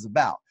what this is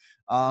about.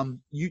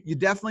 You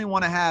definitely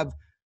want to have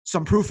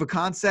some proof of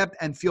concept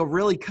and feel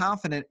really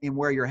confident in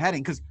where you're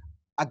heading. Because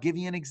I'll give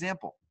you an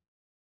example.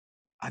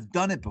 I've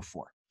done it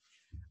before.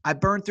 I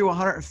burned through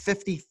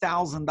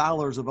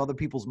 $150,000 of other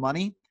people's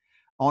money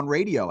on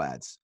radio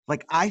ads.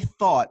 Like, I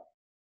thought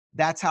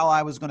that's how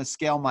I was going to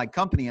scale my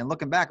company. And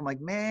looking back, I'm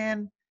like,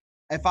 man,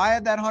 if I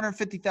had that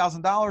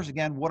 $150,000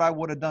 again, what I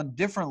would have done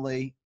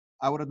differently,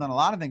 I would have done a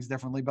lot of things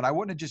differently, but I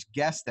wouldn't have just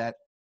guessed at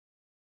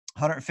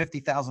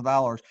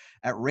 $150,000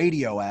 at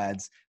radio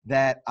ads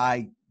that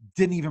I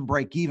didn't even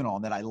break even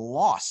on, that I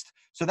lost.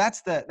 So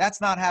that's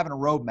not having a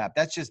roadmap.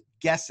 That's just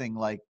guessing,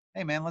 like,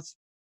 hey man,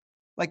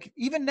 like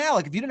even now,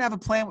 like if you didn't have a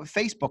plan with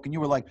Facebook and you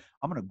were like,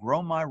 I'm going to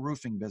grow my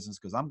roofing business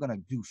because I'm going to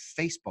do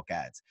Facebook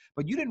ads,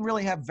 but you didn't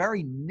really have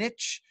very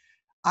niche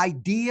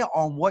idea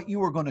on what you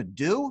were going to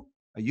do,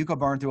 you could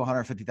burn through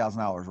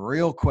 $150,000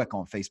 real quick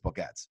on Facebook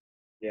ads.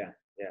 Yeah.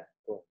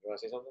 Cool. You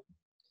want to say something?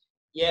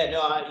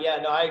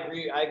 I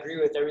agree. I agree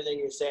with everything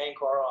you're saying,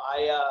 Carl.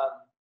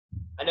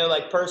 I know,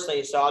 like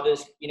personally, so I'll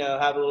just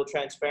have a little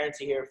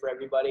transparency here for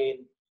everybody.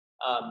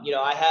 And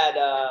I had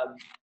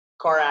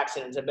car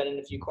accidents. I've been in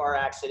a few car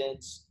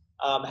accidents.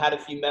 Had a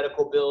few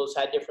medical bills.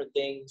 Had different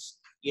things.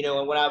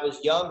 And when I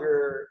was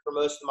younger, for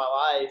most of my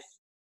life,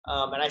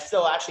 and I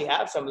still actually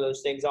have some of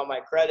those things on my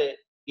credit.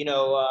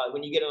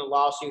 When you get in a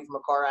lawsuit from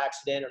a car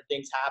accident or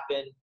things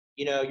happen,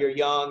 you're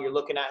young. You're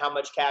looking at how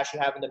much cash you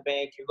have in the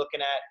bank. You're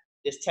looking at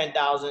this $10,000,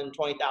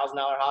 $20,000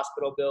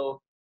 hospital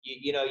bill.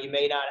 You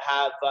may not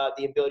have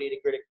the ability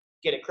to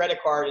get a credit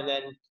card, and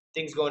then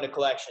things go into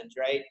collections,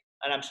 right?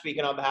 And I'm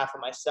speaking on behalf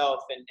of myself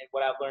and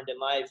what I've learned in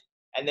life.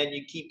 And then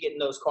you keep getting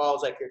those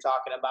calls like you're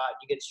talking about.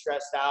 You get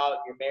stressed out.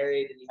 You're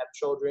married and you have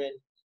children.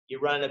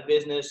 You're running a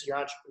business. You're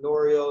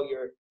entrepreneurial.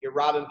 You're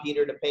robbing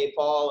Peter to pay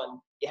Paul, and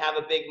you have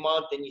a big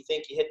month and you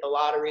think you hit the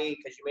lottery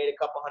because you made a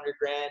couple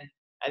 $100,000,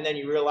 and then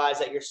you realize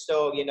that you're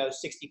still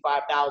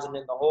 65,000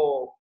 in the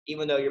hole,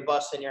 even though you're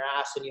busting your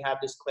ass and you have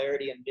this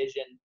clarity and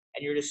vision,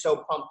 and you're just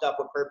so pumped up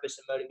with purpose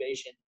and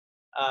motivation.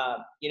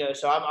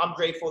 So I'm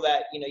grateful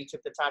that, you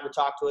took the time to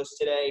talk to us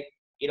today.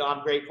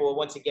 I'm grateful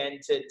once again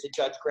to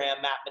Judge Graham,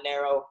 Matt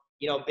Monero.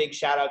 Big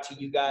shout out to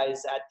you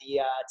guys at the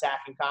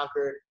Attack and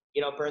Conquer,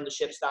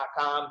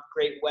 burntheships.com.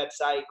 Great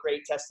website,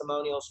 great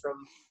testimonials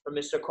from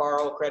Mr.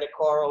 Carl, Credit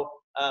Carl,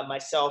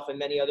 myself, and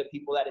many other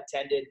people that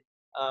attended.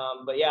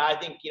 But yeah, I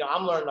think,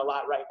 I'm learning a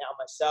lot right now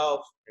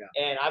myself,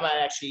 and I might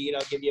actually,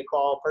 give you a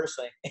call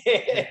personally.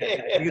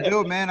 You can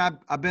do it, man.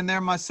 I've been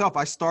there myself.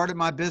 I started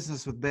my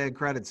business with bad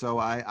credit. So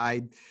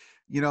I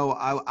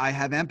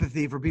have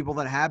empathy for people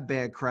that have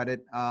bad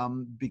credit,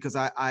 because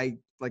I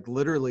like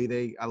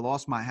literally I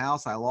lost my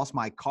house. I lost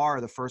my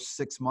car the first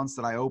 6 months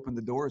that I opened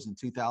the doors in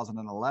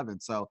 2011.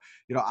 So,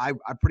 I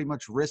pretty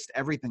much risked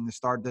everything to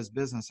start this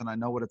business, and I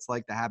know what it's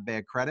like to have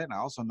bad credit. And I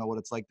also know what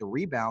it's like to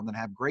rebound and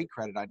have great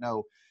credit. I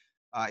know,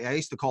 I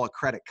used to call it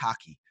credit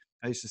cocky.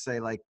 I used to say,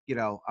 like,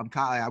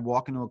 I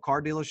walk into a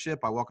car dealership,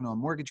 I walk into a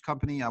mortgage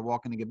company, I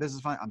walk in to get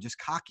business fund. I'm just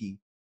cocky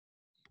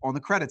on the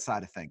credit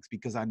side of things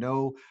because I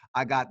know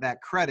I got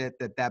that credit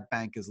that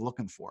bank is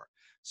looking for.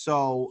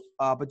 So,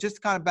 but just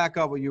to kind of back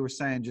up what you were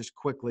saying just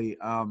quickly,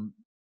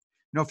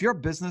 if you're a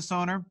business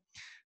owner,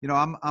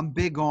 I'm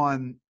big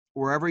on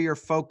wherever your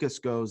focus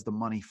goes, the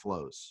money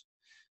flows.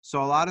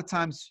 So a lot of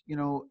times,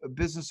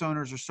 business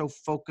owners are so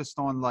focused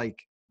on like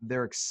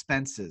their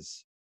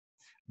expenses,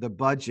 the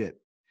budget,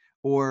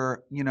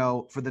 or,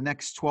 for the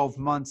next 12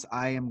 months,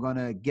 I am going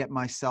to get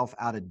myself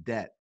out of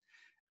debt.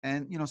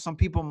 And, some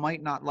people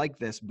might not like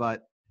this,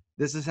 but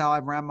this is how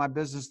I've ran my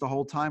business the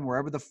whole time.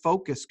 Wherever the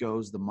focus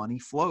goes, the money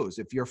flows.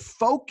 If you're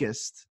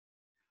focused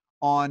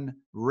on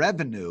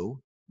revenue,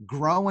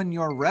 growing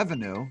your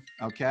revenue,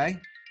 okay,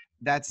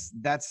 that's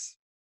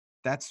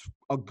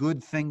a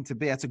good thing to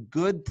be. That's a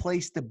good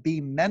place to be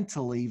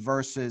mentally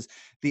versus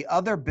the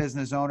other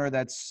business owner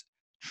that's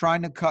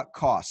trying to cut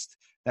cost,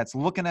 that's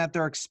looking at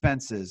their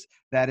expenses,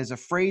 that is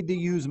afraid to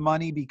use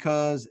money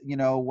because,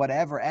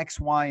 whatever, X,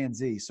 Y, and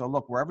Z. So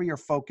look, wherever your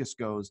focus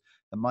goes,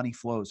 the money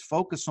flows.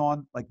 Focus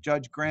on, like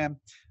Judge Graham,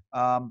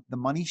 the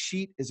money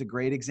sheet is a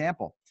great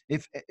example.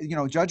 If,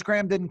 Judge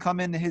Graham didn't come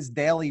into his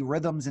daily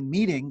rhythms and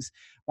meetings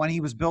when he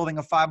was building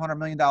a $500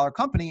 million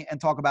company and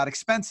talk about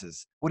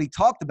expenses. What he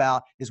talked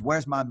about is,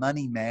 where's my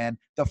money, man?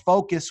 The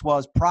focus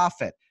was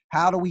profit.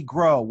 How do we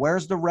grow?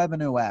 Where's the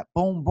revenue at?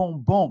 Boom,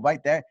 boom, boom,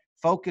 right there.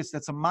 Focus.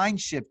 That's a mind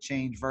shift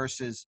change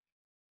versus,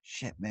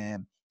 shit,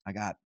 man, I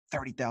got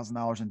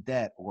 $30,000 in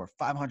debt or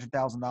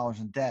 $500,000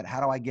 in debt. How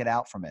do I get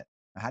out from it?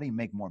 How do you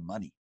make more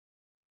money?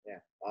 Yeah,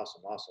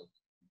 awesome.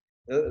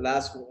 One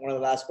of the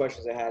last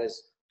questions I had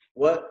is,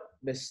 what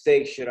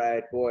mistakes should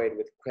I avoid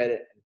with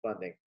credit and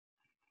funding?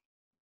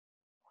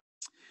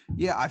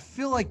 Yeah, I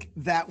feel like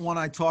that one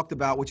I talked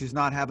about, which is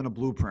not having a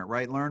blueprint,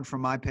 right? Learn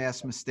from my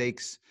past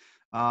mistakes.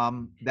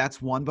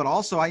 That's one. But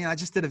also, I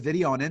just did a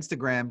video on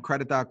Instagram,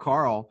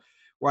 credit.carl,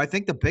 where I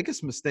think the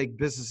biggest mistake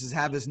businesses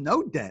have is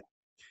no debt.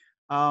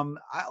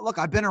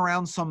 I've been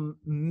around some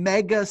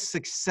mega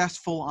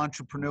successful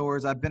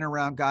entrepreneurs. I've been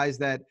around guys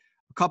that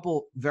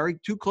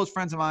two close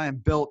friends of mine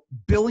built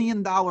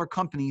billion-dollar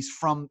companies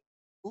from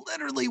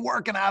literally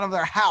working out of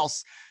their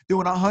house,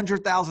 doing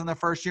 100,000 the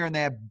first year, and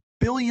they have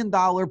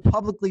billion-dollar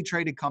publicly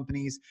traded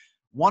companies.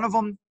 One of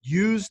them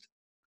used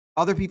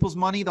other people's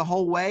money the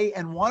whole way,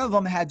 and one of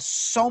them had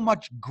so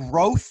much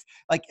growth,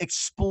 like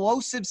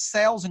explosive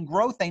sales and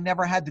growth, they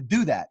never had to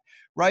do that,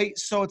 right?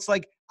 So it's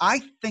like,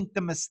 I think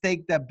the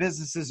mistake that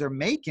businesses are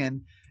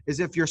making is,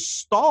 if you're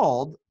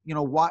stalled,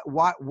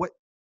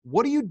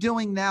 what are you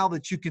doing now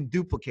that you can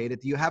duplicate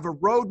it? Do you have a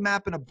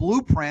roadmap and a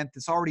blueprint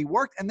that's already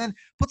worked? And then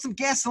put some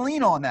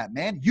gasoline on that,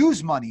 man.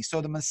 Use money. So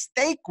the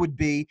mistake would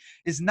be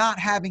is not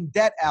having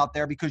debt out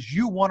there because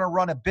you want to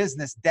run a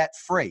business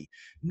debt-free.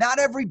 Not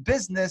every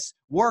business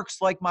works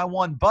like my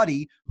one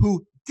buddy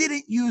who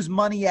didn't use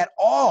money at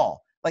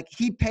all. Like,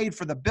 he paid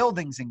for the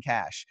buildings in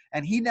cash,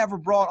 and he never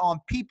brought on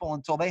people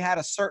until they had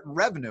a certain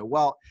revenue.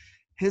 Well,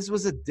 his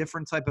was a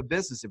different type of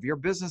business. If your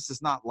business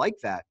is not like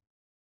that,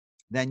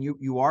 then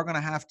you are going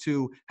to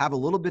have a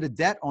little bit of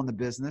debt on the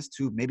business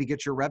to maybe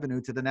get your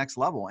revenue to the next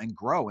level and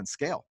grow and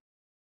scale.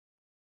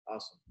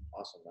 Awesome,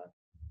 man.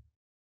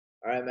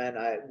 All right,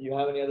 man. You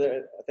have any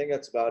other? I think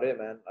that's about it,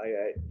 man.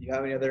 You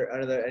have any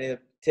other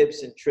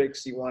tips and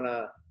tricks you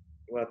wanna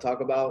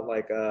talk about?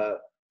 Like,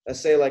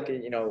 let's say, like,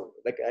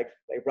 I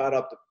brought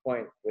up the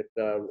point with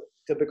the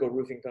typical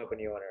roofing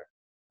company owner.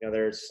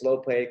 They're slow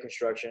pay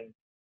construction.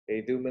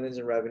 They do millions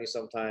in revenue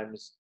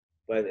sometimes,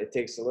 but it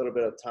takes a little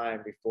bit of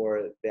time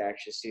before they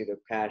actually see the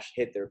cash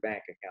hit their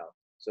bank account.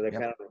 So they're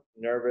kind of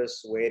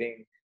nervous,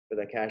 waiting for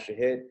the cash to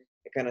hit.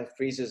 It kind of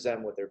freezes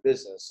them with their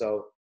business.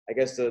 So I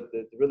guess the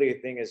really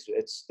thing is,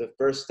 it's the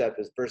first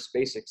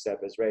basic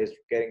step is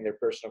getting their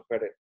personal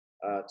credit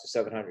to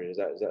 700. Is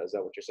that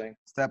what you're saying?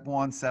 Step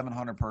 1,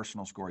 700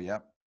 personal score.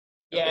 Yep.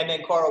 Yeah, and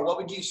then Carl, what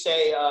would you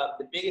say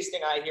the biggest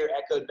thing I hear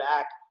echoed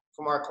back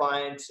from our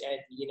clients and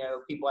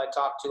people I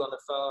talk to on the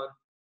phone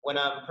when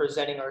I'm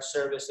presenting our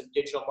service of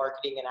digital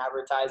marketing and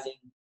advertising,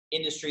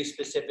 industry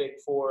specific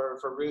for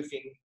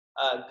roofing,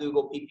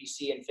 Google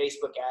PPC and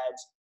Facebook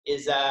ads,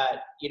 is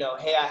that,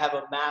 hey, I have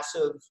a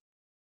massive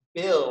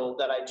bill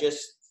that I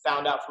just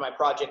found out from my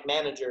project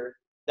manager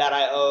that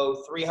I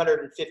owe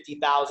 $350,000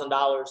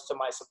 to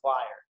my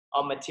supplier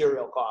on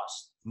material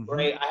costs,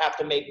 right? I have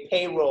to make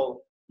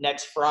payroll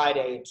next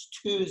Friday. It's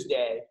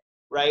Tuesday,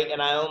 right?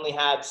 And I only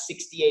have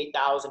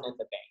 $68,000 in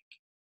the bank,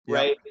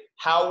 right?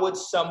 How would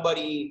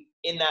somebody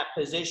in that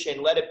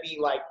position, let it be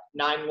like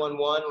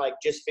 911, like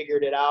just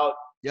figured it out,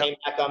 came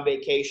back on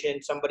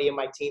vacation, somebody in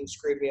my team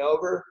screwed me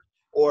over,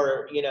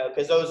 or,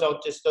 because those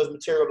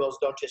material bills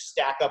don't just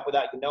stack up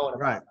without you knowing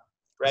about them,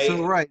 right?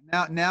 So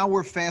now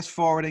we're fast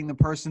forwarding. The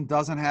person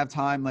doesn't have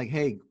time, like,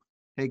 hey,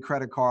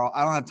 Credit Carl,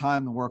 I don't have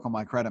time to work on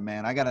my credit,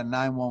 man. I got a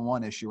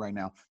 911 issue right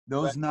now.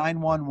 Those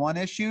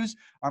 911 issues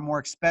are more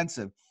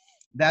expensive.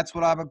 That's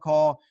what I would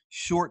call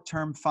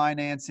short-term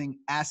financing,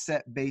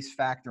 asset-based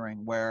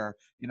factoring, where,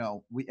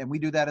 we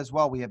do that as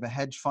well. We have a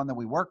hedge fund that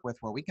we work with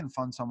where we can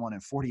fund someone in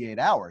 48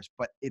 hours,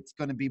 but it's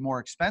going to be more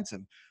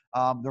expensive.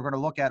 They're going to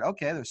look at,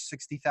 okay, there's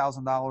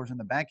 $60,000 in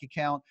the bank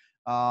account.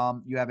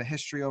 You have a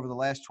history over the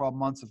last 12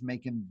 months of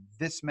making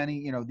this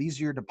many, these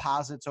are your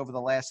deposits over the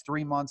last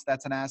 3 months.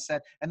 That's an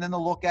asset. And then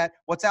they'll look at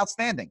what's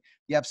outstanding.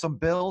 You have some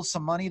bills,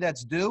 some money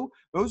that's due.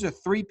 Those are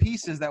 3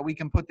 pieces that we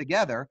can put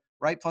together,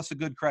 right? Plus a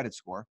good credit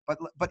score.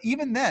 But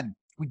even then,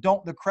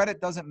 the credit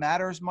doesn't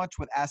matter as much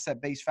with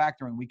asset-based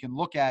factoring. We can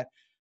look at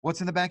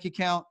what's in the bank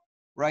account,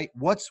 right?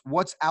 What's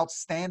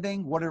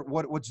outstanding?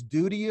 What's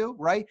due to you,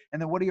 right?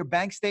 And then what do your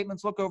bank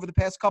statements look over the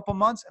past couple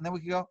months? And then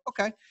we can go,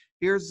 okay,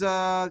 here's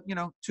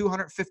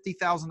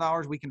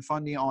 $250,000 we can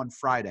fund you on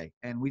Friday,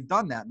 and we've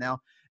done that. Now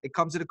it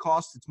comes at a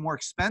cost; it's more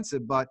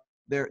expensive, but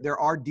there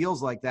are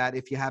deals like that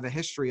if you have a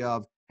history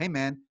of, hey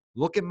man,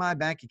 look at my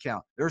bank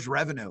account. There's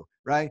revenue,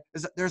 right?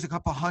 There's a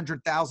couple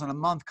 $100,000 a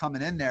month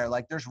coming in there.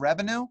 Like there's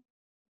revenue.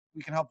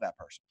 We can help that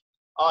person.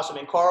 Awesome.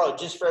 And Carl,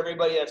 just for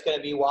everybody that's going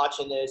to be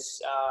watching this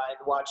and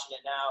watching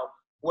it now,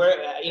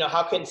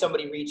 how can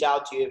somebody reach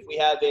out to you if we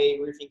have a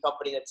roofing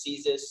company that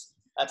sees this,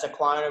 that's a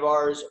client of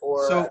ours,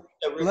 or so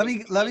let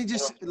me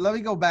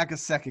go back a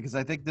second, because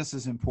I think this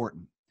is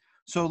important.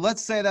 So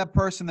let's say that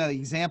person, that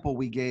example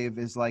we gave,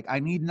 is like, I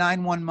need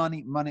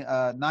 911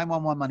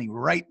 money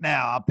right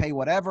now. I'll pay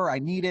whatever I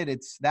need it.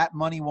 It's that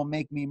money will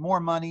make me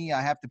more money.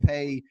 I have to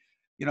pay,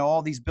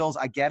 all these bills.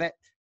 I get it.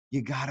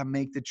 You got to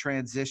make the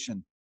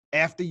transition.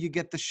 After you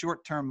get the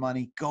short-term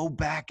money, go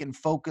back and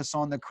focus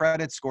on the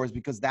credit scores,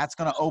 because that's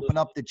going to open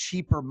up the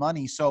cheaper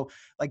money. So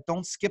like,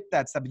 don't skip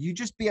that step. You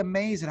just be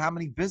amazed at how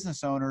many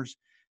business owners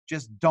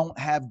just don't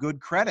have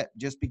good credit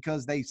just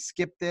because they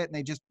skipped it and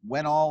they just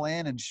went all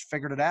in and just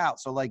figured it out.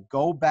 So like,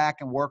 go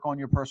back and work on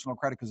your personal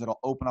credit, because it'll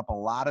open up a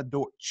lot of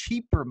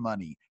cheaper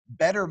money,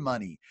 better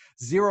money,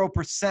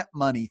 0%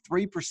 money,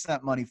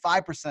 3% money,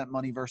 5%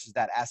 money versus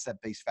that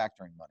asset-based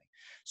factoring money.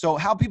 So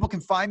how people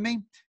can find me,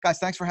 guys,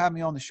 thanks for having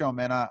me on the show,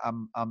 man.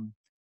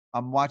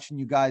 I'm watching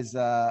you guys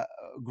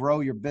grow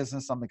your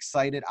business. I'm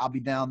excited. I'll be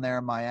down there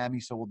in Miami,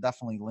 so we'll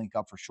definitely link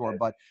up for sure.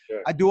 But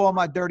sure, I do all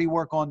my dirty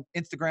work on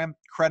Instagram,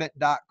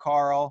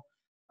 credit.carl.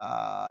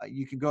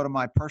 You can go to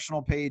my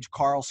personal page,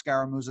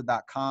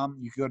 carlscaramuzza.com.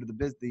 You can go to the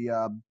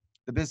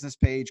business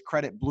page,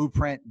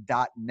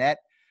 creditblueprint.net.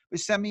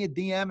 Just send me a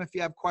DM if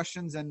you have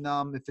questions, and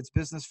if it's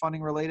business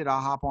funding related,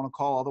 I'll hop on a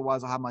call.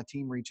 Otherwise, I'll have my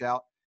team reach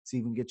out, see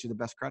if we can get you the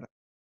best credit.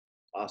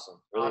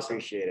 Awesome. Really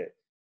appreciate it.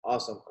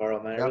 Awesome,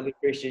 Carl, man. Yep. I really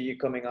appreciate you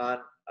coming on.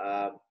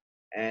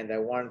 And I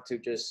wanted to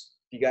just,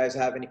 if you guys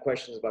have any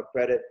questions about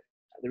credit,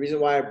 the reason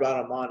why I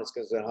brought him on is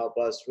because it'll help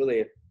us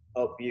really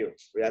help you.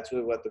 That's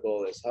really what the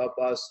goal is. Help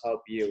us,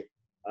 help you.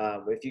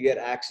 If you get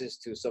access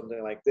to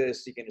something like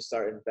this, you can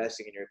start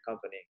investing in your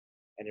company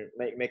and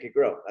make it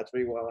grow. That's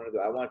really what I want to do.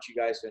 I want you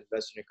guys to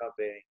invest in your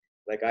company,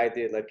 like I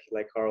did, like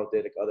Carl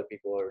did, like other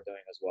people are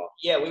doing as well.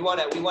 Yeah, we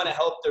want to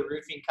help the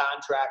roofing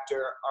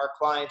contractor, our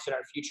clients and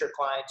our future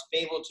clients, be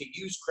able to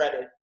use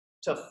credit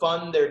to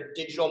fund their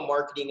digital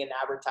marketing and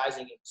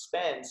advertising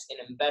expense and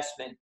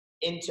investment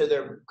into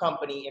their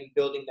company and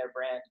building their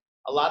brand.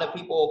 A lot of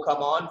people will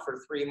come on for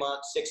 3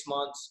 months, 6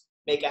 months,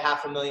 make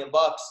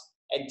 $500,000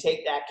 and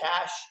take that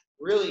cash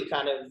really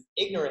kind of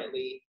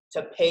ignorantly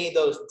to pay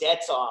those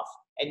debts off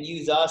and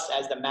use us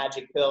as the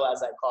magic pill,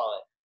 as I call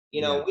it.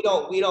 We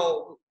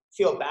don't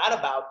feel bad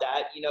about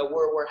that.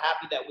 We're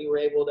happy that we were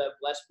able to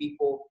bless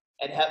people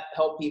and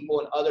help people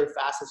in other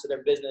facets of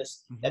their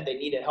business that they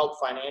needed help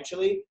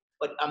financially.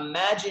 But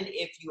imagine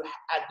if you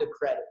had the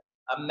credit.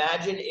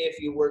 Imagine if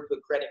you worked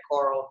with Credit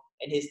Carl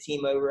and his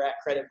team over at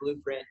Credit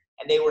Blueprint,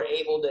 and they were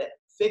able to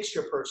fix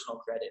your personal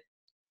credit,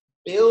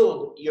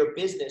 build your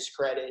business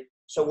credit,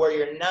 so where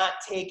you're not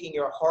taking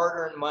your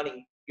hard-earned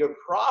money, your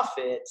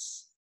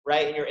profits,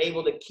 right, and you're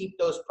able to keep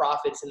those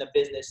profits in the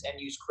business and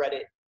use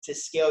credit to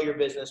scale your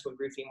business with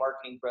Roofing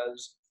Marketing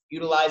Pros,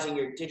 utilizing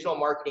your digital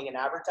marketing and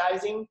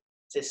advertising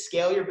to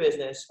scale your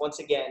business, once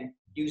again,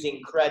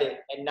 using credit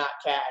and not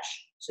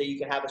cash, so you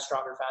can have a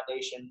stronger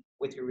foundation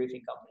with your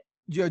roofing company.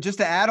 Yeah, just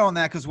to add on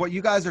that, because what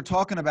you guys are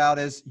talking about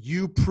is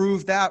you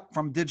proved out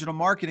from digital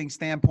marketing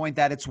standpoint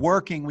that it's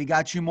working. We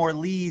got you more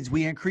leads.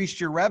 We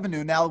increased your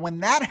revenue. Now, when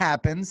that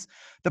happens,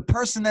 the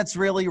person that's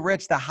really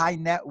rich, the high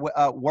net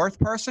worth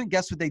person,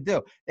 guess what they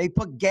do? They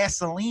put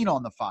gasoline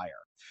on the fire.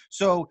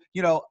 So,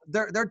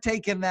 they're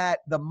taking the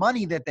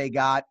money that they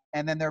got,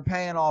 and then they're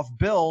paying off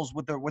bills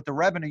with the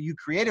revenue you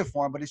created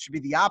for them. But it should be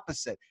the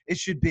opposite. It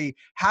should be,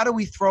 how do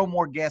we throw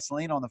more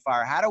gasoline on the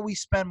fire? How do we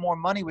spend more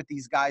money with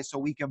these guys so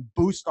we can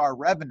boost our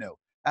revenue?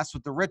 That's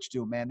what the rich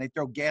do, man. They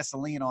throw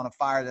gasoline on a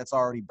fire that's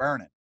already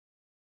burning.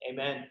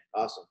 Amen.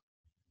 Awesome.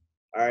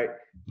 All right.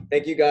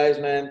 Thank you guys,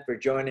 man, for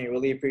joining.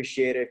 Really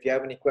appreciate it. If you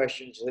have any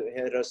questions,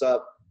 hit us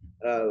up.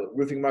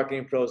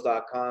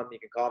 roofingmarketingpros.com. You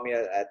can call me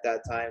at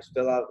that time.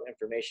 Fill out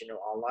information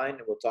online,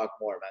 and we'll talk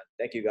more, man.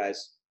 Thank you,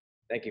 guys.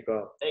 Thank you,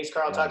 Carl. Thanks,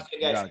 Carl. Talk to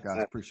you guys.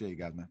 Guys. Appreciate you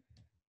guys, man.